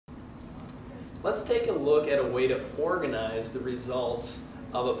Let's take a look at a way to organize the results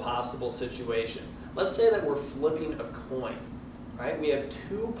of a possible situation. Let's say that we're flipping a coin, right? We have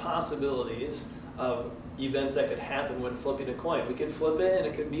two possibilities of events that could happen when flipping a coin. We could flip it and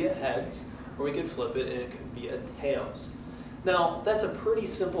it could be a heads, or we could flip it and it could be a tails. Now, that's a pretty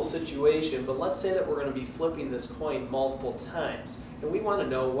simple situation, but let's say that we're going to be flipping this coin multiple times, and we want to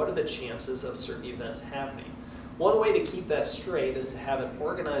know what are the chances of certain events happening. One way to keep that straight is to have an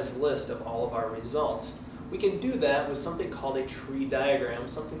organized list of all of our results. We can do that with something called a tree diagram,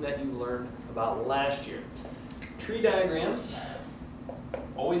 something that you learned about last year. Tree diagrams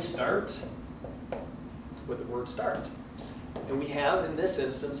always start with the word start. And we have, in this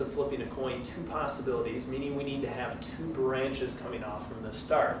instance of flipping a coin, two possibilities, meaning we need to have two branches coming off from the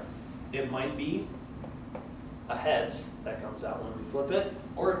start. It might be a heads that comes out when we flip it,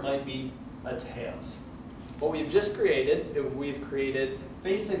 or it might be a tails. What we've just created, we've created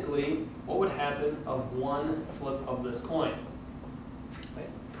basically what would happen of one flip of this coin. Right?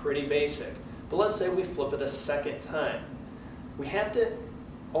 Pretty basic. But let's say we flip it a second time. We have to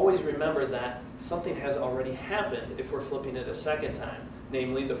always remember that something has already happened if we're flipping it a second time,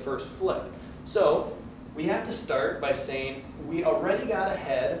 namely the first flip. So we have to start by saying we already got a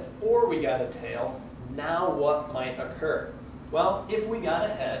head or we got a tail. Now what might occur? Well, if we got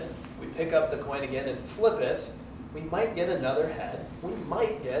a head, we pick up the coin again and flip it, we might get another head, we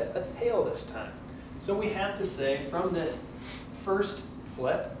might get a tail this time. So we have to say from this first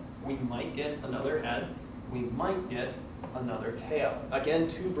flip, we might get another head, we might get another tail. Again,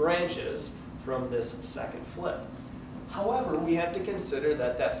 two branches from this second flip. However, we have to consider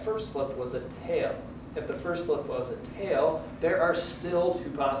that that first flip was a tail. If the first flip was a tail, there are still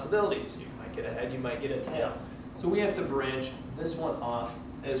two possibilities. You might get a head, you might get a tail. So we have to branch this one off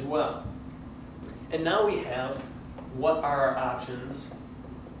as well. And now we have what are our options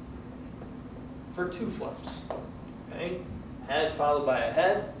for two flips. Okay? Head followed by a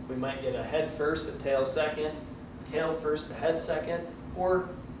head. We might get a head first, a tail second, a tail first, a head second, or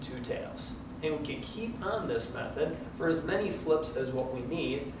two tails. And we can keep on this method for as many flips as what we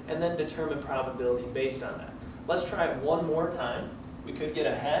need and then determine probability based on that. Let's try it one more time. We could get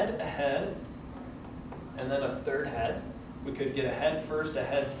a head, and then a third head. We could get a head first, a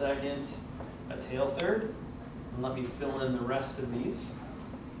head second, a tail third. And let me fill in the rest of these.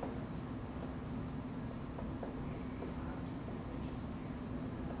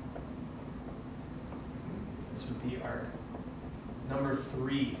 This would be our number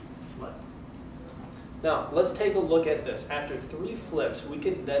 3 flip. Now, let's take a look at this. After 3 flips, we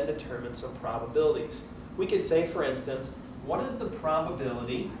could then determine some probabilities. We could say, for instance, what is the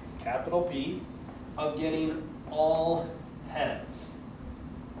probability, capital P, of getting all heads?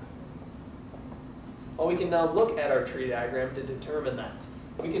 Well, we can now look at our tree diagram to determine that.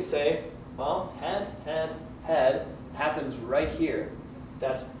 We could say, well, head, head, head happens right here.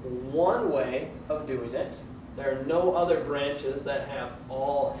 That's one way of doing it. There are no other branches that have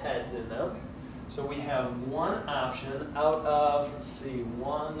all heads in them. So we have one option out of, let's see,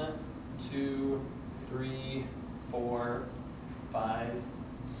 1, 2, 3, 4, 5,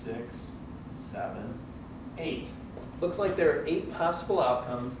 6, 7, 8. Looks like there are 8 possible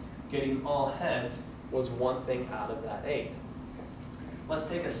outcomes. Getting all heads was one thing out of that 8. Let's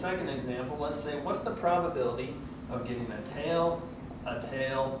take a second example. Let's say, what's the probability of getting a tail, and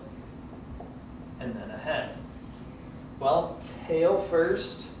then a head? Well, tail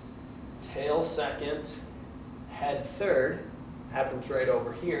first, tail second, head third happens right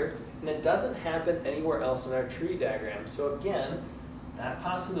over here, and it doesn't happen anywhere else in our tree diagram. So again, that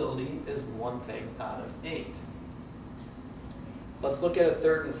possibility is one thing out of 8. Let's look at a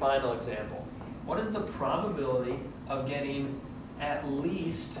third and final example. What is the probability of getting at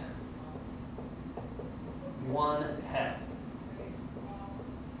least one head?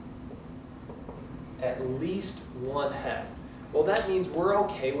 At least one head. Well, that means we're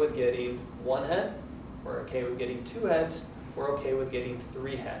okay with getting one head, we're okay with getting 2 heads, we're okay with getting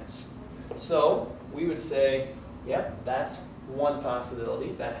 3 heads. So we would say, yep, that's one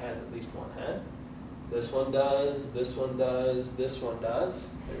possibility that has at least one head. This one does, this one does, this one does.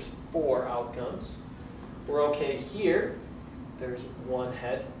 There's 4 outcomes. We're okay here. There's one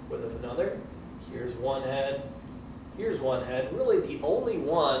head with another. Here's one head. Here's one head. Really, the only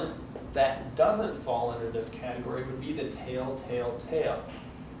one that doesn't fall under this category would be the tail, tail, tail.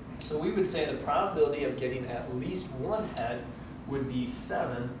 So we would say the probability of getting at least one head would be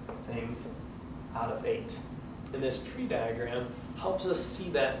 7 things out of 8. And this tree diagram helps us see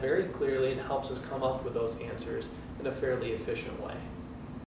that very clearly and helps us come up with those answers in a fairly efficient way.